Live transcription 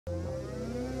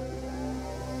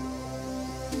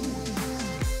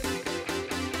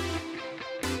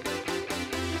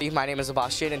My name is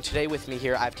Sebastian, and today with me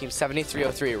here I have Team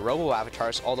 7303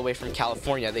 RoboAvatars all the way from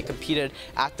California. They competed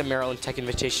at the Maryland Tech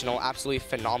Invitational. Absolutely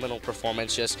phenomenal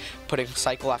performance, just putting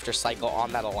cycle after cycle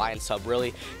on that Alliance hub,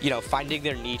 really, finding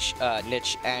their niche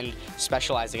and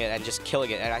specializing it and just killing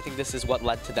it. And I think this is what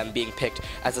led to them being picked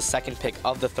as the second pick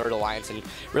of the third Alliance and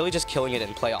really just killing it in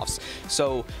playoffs.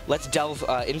 So let's delve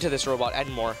into this robot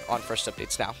and more on First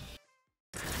Updates Now.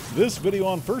 This video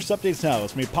on First Updates Now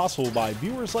is made possible by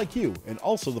viewers like you and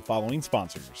also the following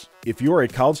sponsors. If you are a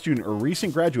college student or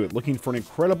recent graduate looking for an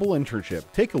incredible internship,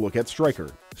 take a look at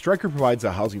Stryker. Stryker provides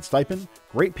a housing stipend,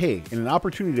 great pay, and an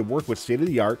opportunity to work with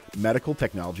state-of-the-art medical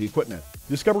technology equipment.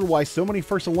 Discover why so many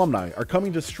First alumni are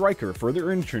coming to Stryker for their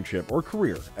internship or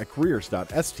career at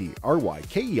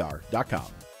careers.stryker.com.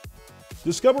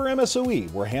 Discover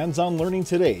MSOE, where hands-on learning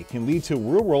today can lead to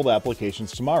real-world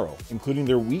applications tomorrow, including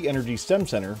their We Energy STEM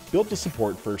Center built to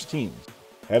support FIRST teams.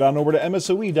 Head on over to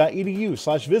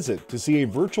msoe.edu/visit to see a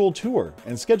virtual tour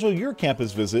and schedule your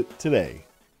campus visit today.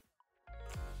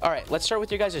 All right, let's start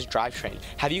with your guys' drivetrain.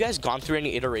 Have you guys gone through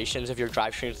any iterations of your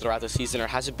drivetrain throughout the season, or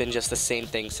has it been just the same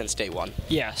thing since day one?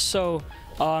 Yeah, so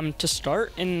to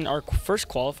start, in our first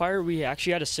qualifier, we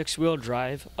actually had a six-wheel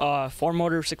drive,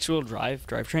 four-motor six-wheel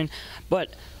drivetrain.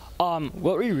 But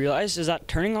what we realized is that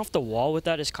turning off the wall with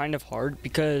that is kind of hard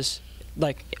because,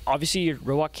 obviously your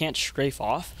robot can't strafe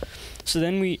off. So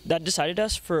then that decided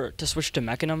us to switch to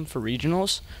mecanum for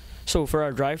regionals. So for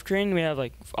our drivetrain, we have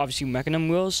obviously mecanum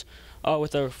wheels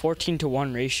with a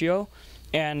 14:1 ratio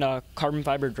and a carbon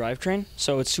fiber drivetrain.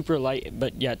 So it's super light,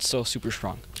 but yet it's still super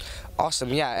strong.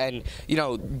 Awesome, yeah, and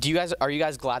are you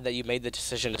guys glad that you made the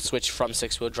decision to switch from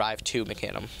six-wheel drive to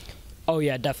mecanum? Oh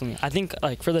yeah, definitely. I think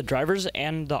for the drivers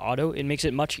and the auto, it makes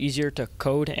it much easier to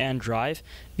code and drive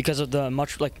because of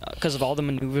all the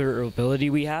maneuverability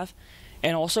we have.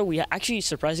 And also, we actually,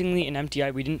 surprisingly, in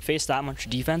MTI, we didn't face that much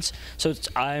defense. So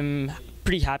I'm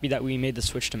pretty happy that we made the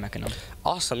switch to mecanum.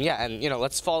 Awesome, yeah, and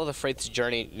let's follow the Freight's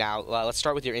journey now. Let's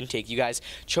start with your intake. You guys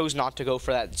chose not to go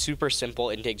for that super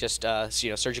simple intake, just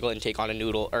surgical intake on a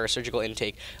noodle, or surgical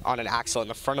intake on an axle in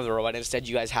the front of the robot. Instead,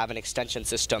 you guys have an extension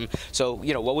system. So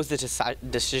what was the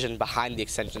decision behind the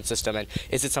extension system, and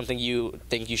is it something you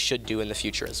think you should do in the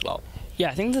future as well? Yeah,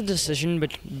 I think the decision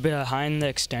behind the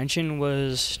extension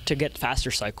was to get faster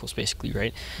cycles, basically,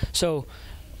 right? So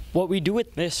what we do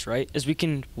with this, right, is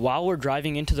while we're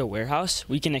driving into the warehouse,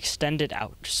 we can extend it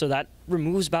out. So that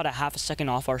removes about a half a second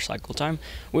off our cycle time,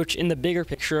 which in the bigger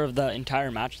picture of the entire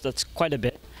match, that's quite a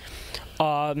bit.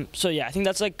 So yeah, I think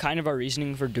that's kind of our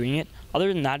reasoning for doing it.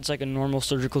 Other than that, it's like a normal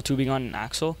surgical tubing on an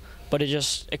axle, but it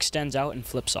just extends out and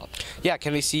flips up. Yeah,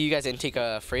 can we see you guys intake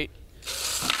a Freight?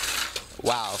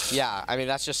 Wow, yeah, I mean,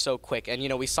 that's just so quick. And,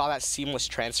 we saw that seamless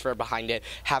transfer behind it.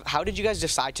 How did you guys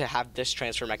decide to have this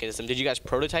transfer mechanism? Did you guys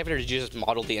prototype it, or did you just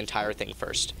model the entire thing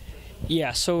first?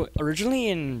 Yeah, so originally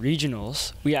in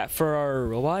regionals, for our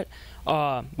robot,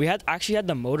 we actually had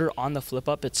the motor on the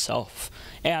flip-up itself.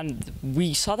 And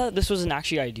we saw that this wasn't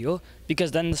actually ideal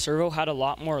because then the servo had a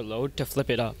lot more load to flip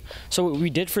it up. So what we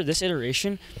did for this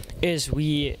iteration is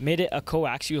we made it a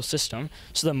coaxial system,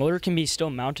 so the motor can be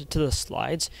still mounted to the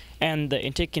slides and the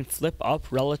intake can flip up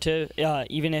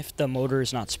even if the motor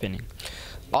is not spinning.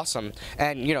 Awesome.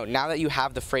 And, now that you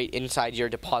have the Freight inside your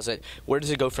deposit, where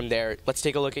does it go from there? Let's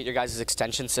take a look at your guys'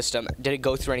 extension system. Did it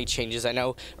go through any changes? I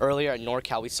know earlier at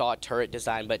NorCal we saw a turret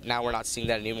design, but now we're not seeing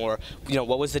that anymore.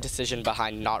 What was the decision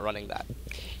behind not running that?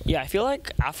 Yeah, I feel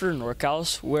like after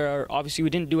NorCal's, where obviously we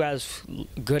didn't do as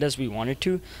good as we wanted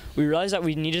to, we realized that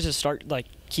we needed to start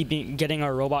getting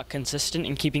our robot consistent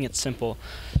and keeping it simple.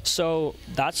 So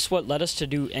that's what led us to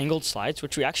do angled slides,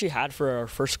 which we actually had for our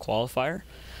first qualifier.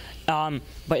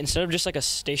 But instead of just a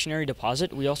stationary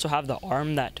deposit, we also have the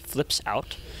arm that flips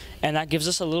out, and that gives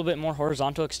us a little bit more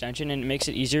horizontal extension and it makes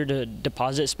it easier to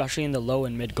deposit, especially in the low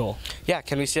and mid goal. Yeah,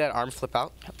 can we see that arm flip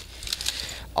out? Yep.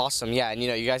 Awesome, yeah, and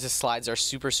you guys' slides are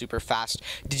super, super fast.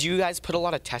 Did you guys put a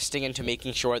lot of testing into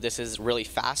making sure this is really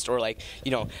fast, or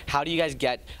how do you guys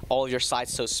get all of your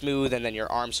slides so smooth and then your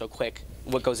arm so quick?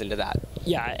 What goes into that?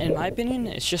 Yeah, in my opinion,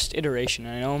 it's just iteration.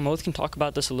 I know Moth can talk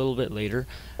about this a little bit later,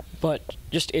 but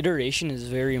just iteration is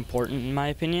very important in my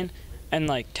opinion, and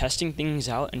testing things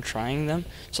out and trying them.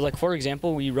 So for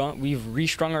example, we've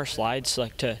restrung our slides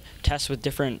to test with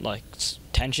different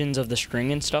tensions of the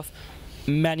string and stuff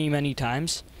many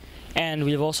times, and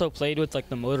we've also played with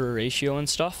the motor ratio and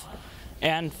stuff.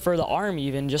 And for the arm,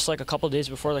 even just like a couple days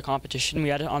before the competition, we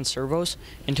had it on servos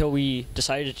until we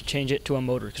decided to change it to a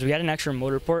motor, because we had an extra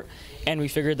motor port, and we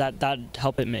figured that that'd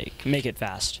help it make it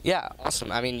fast. Yeah,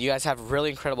 awesome. I mean, you guys have really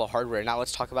incredible hardware. Now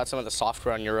let's talk about some of the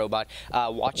software on your robot.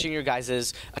 Watching your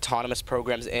guys' autonomous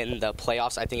programs in the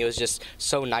playoffs, I think it was just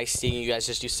so nice seeing you guys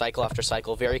just do cycle after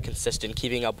cycle, very consistent,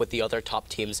 keeping up with the other top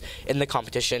teams in the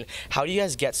competition. How do you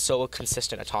guys get so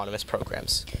consistent autonomous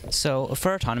programs? So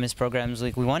for autonomous programs,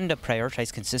 like we wanted to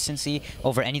prioritize consistency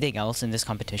over anything else in this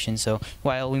competition. So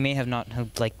while we may have not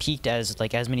like peaked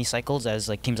as many cycles as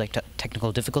like teams like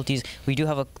technical difficulties, we do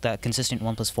have that consistent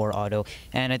 1+4 auto.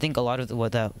 And I think a lot of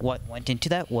what went into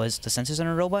that was the sensors on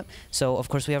our robot. So of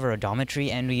course we have our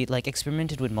odometry, and we like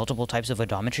experimented with multiple types of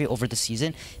odometry over the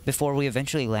season before we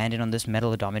eventually landed on this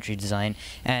metal odometry design.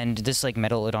 And this like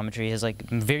metal odometry has like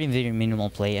very minimal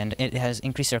play, and it has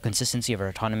increased our consistency of our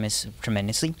autonomous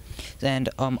tremendously. And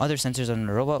other sensors on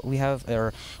the robot we have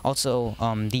are also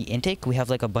the intake. We have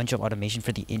like a bunch of automation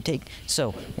for the intake.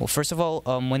 So well, first of all,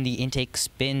 when the intake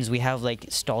spins, we have like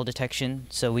stall detection,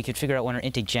 so we could figure out when our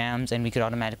intake jams, and we could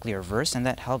automatically reverse, and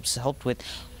that helped with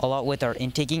a lot with our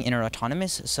intaking in our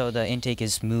autonomous, so the intake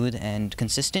is smooth and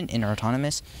consistent in our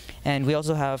autonomous. And we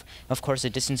also have, of course, a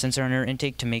distance sensor on our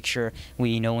intake to make sure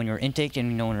we know when we're intaked and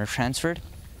we know when we're transferred.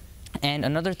 And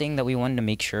another thing that we wanted to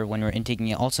make sure when we're intaking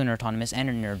it, also in our autonomous and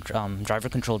in our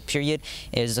driver-controlled period,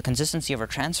 is the consistency of our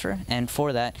transfer. And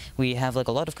for that, we have like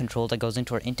a lot of control that goes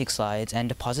into our intake slides and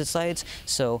deposit slides.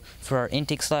 So for our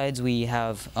intake slides, we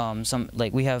have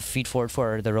we have feed forward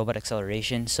for the robot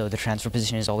acceleration, so the transfer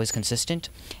position is always consistent.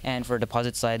 And for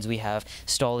deposit slides, we have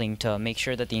stalling to make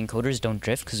sure that the encoders don't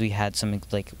drift, because we had some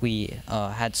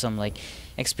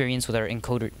experience with our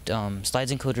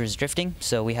slides encoders drifting,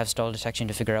 so we have stall detection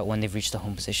to figure out when they've reached the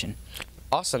home position.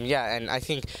 Awesome, yeah, and I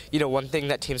think, one thing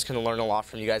that teams can learn a lot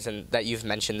from you guys and that you've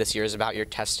mentioned this year is about your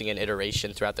testing and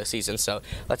iteration throughout the season, so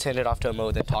let's hand it off to Mo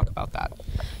and talk about that.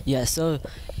 Yeah, so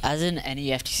as in any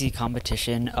FTC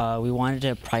competition, we wanted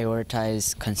to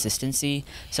prioritize consistency.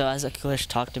 So as Akhilesh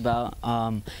talked about,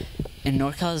 in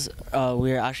NorCal's,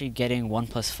 we were actually getting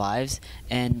 1+5s,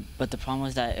 but the problem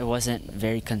was that it wasn't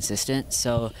very consistent.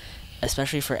 So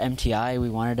especially for MTI, we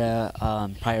wanted to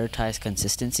prioritize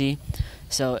consistency.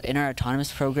 So in our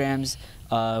autonomous programs,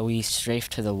 we strafe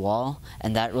to the wall,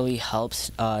 and that really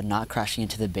helps not crashing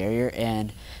into the barrier.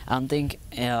 And I don't think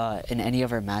in any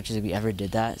of our matches we ever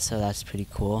did that, so that's pretty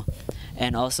cool.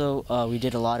 And also, we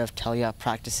did a lot of teleop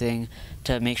practicing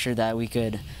to make sure that we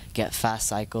could get fast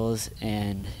cycles,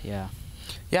 and yeah.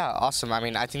 Yeah, awesome. I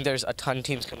mean, I think there's a ton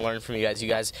teams can learn from you guys. You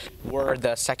guys were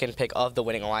the second pick of the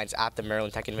winning alliance at the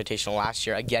Maryland Tech Invitational last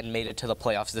year. Again, made it to the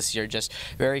playoffs this year. Just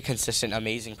very consistent,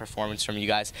 amazing performance from you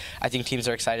guys. I think teams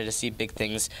are excited to see big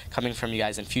things coming from you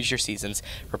guys in future seasons.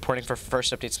 Reporting for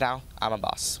First Updates Now, I'm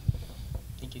Abbas.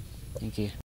 Thank you. Thank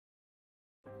you.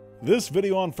 This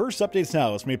video on First Updates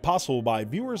Now is made possible by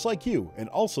viewers like you and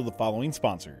also the following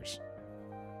sponsors.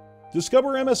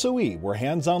 Discover MSOE, where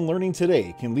hands-on learning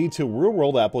today can lead to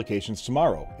real-world applications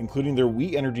tomorrow, including their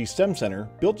We Energy STEM Center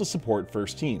built to support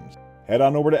first teams. Head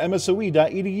on over to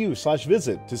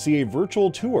msoe.edu/visit to see a virtual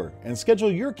tour and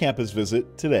schedule your campus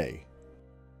visit today.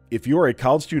 If you are a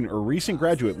college student or recent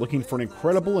graduate looking for an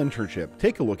incredible internship,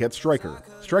 take a look at Stryker.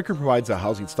 Stryker provides a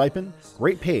housing stipend,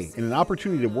 great pay, and an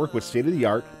opportunity to work with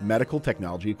state-of-the-art medical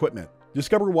technology equipment.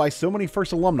 Discover why so many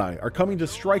First alumni are coming to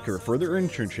Stryker for their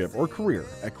internship or career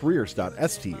at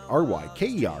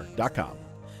careers.stryker.com.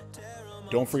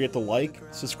 Don't forget to like,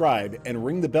 subscribe, and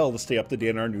ring the bell to stay up to date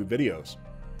on our new videos.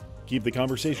 Keep the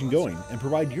conversation going and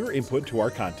provide your input to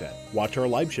our content. Watch our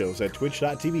live shows at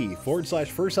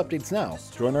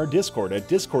twitch.tv/firstupdatesnow. Join our Discord at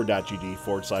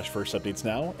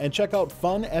discord.gg/firstupdatesnow, and check out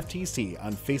Fun FTC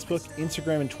on Facebook,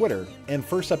 Instagram, and Twitter, and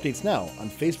First Updates Now on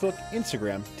Facebook,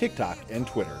 Instagram, TikTok, and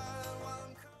Twitter.